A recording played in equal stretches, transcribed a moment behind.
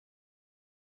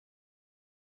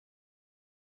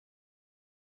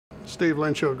Steve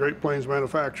Lindshield, Great Plains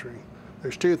Manufacturing.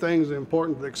 There's two things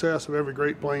important to the success of every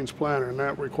Great Plains planter, and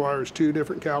that requires two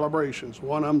different calibrations.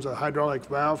 One of them's a hydraulic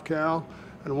valve cal,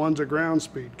 and one's a ground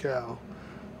speed cal.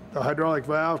 The hydraulic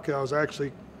valve cal is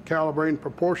actually calibrating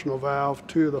proportional valve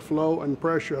to the flow and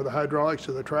pressure of the hydraulics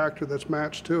of the tractor that's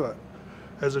matched to it.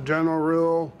 As a general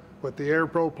rule, with the Air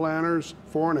Pro planters,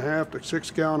 4.5 to 6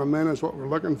 gallon a minute is what we're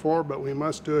looking for, but we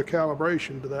must do a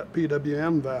calibration to that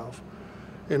PWM valve.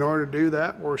 In order to do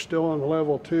that, we're still on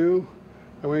level 2,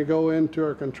 and we go into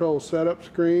our control setup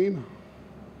screen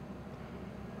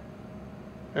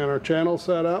and our channel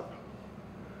setup.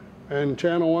 And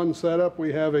channel 1 setup,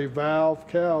 we have a valve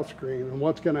cal screen, and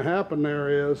what's going to happen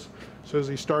there is, so as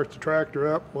he starts the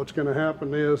tractor up, what's going to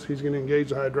happen is he's going to engage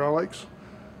the hydraulics.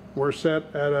 We're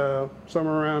set at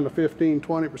somewhere around the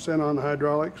 15–20% on the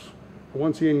hydraulics.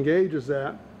 Once he engages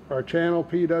that, our channel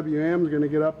PWM is going to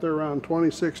get up there around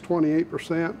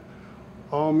 26–28%.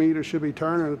 All meters should be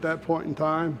turning at that point in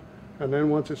time, and then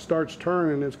once it starts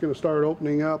turning, it's going to start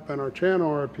opening up, and our channel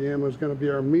RPM is going to be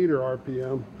our meter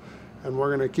RPM, and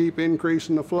we're going to keep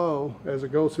increasing the flow as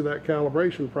it goes through that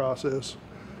calibration process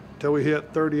until we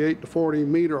hit 38 to 40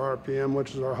 meter RPM,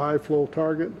 which is our high flow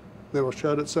target. Then it'll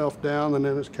shut itself down, and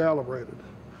then it's calibrated.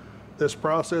 This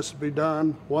process will be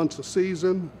done once a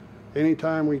season.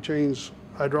 Anytime we change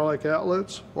hydraulic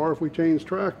outlets, or if we change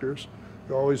tractors,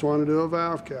 you always want to do a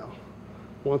valve cal.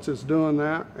 Once it's doing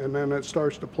that, and then it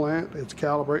starts to plant, it's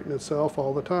calibrating itself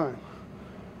all the time.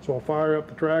 So I'll fire up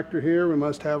the tractor here. We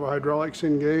must have our hydraulics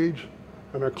engaged,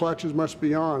 and our clutches must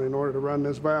be on in order to run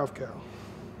this valve cal.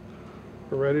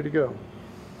 We're ready to go.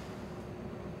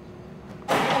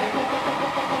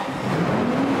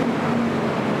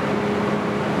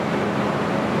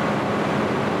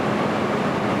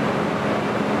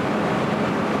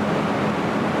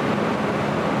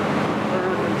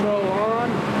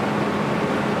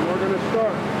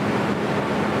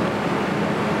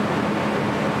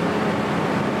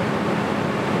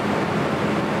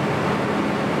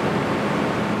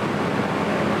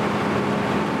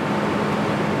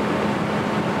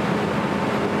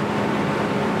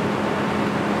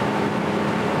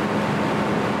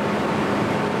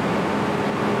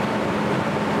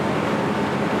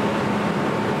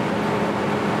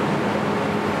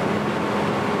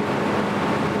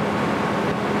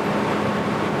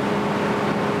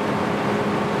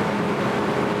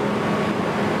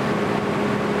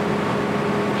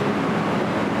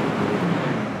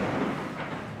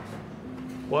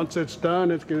 Once it's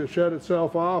done, it's going to shut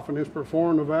itself off and it's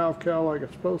performing the valve cal like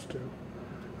it's supposed to.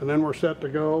 And then we're set to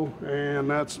go, and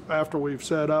that's after we've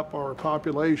set up our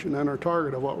population and our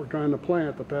target of what we're trying to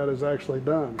plant, that is actually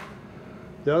done.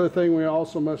 The other thing we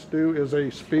also must do is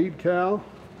a speed cal,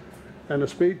 and the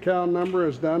speed cal number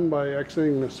is done by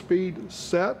exiting the speed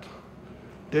set.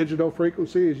 Digital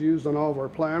frequency is used on all of our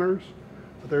planters,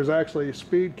 but there's actually a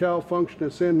speed cal function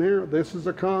that's in here. This is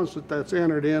a constant that's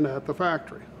entered in at the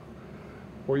factory.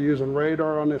 We're using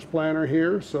radar on this planter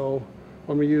here, so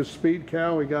when we use speed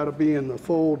cal, we got to be in the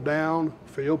full down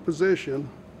field position,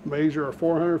 measure a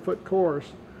 400-foot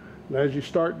course, and as you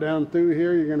start down through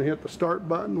here, you're going to hit the start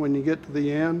button. When you get to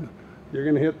the end, you're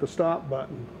going to hit the stop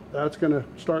button. That's going to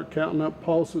start counting up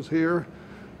pulses here,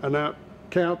 and that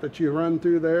count that you run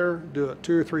through there, do it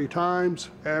 2 or 3 times,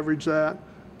 average that,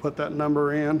 put that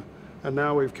number in, and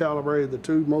now we've calibrated the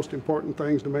 2 most important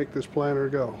things to make this planter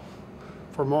go.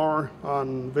 For more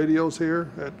on videos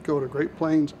here, go to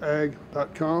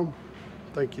greatplainsag.com.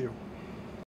 Thank you.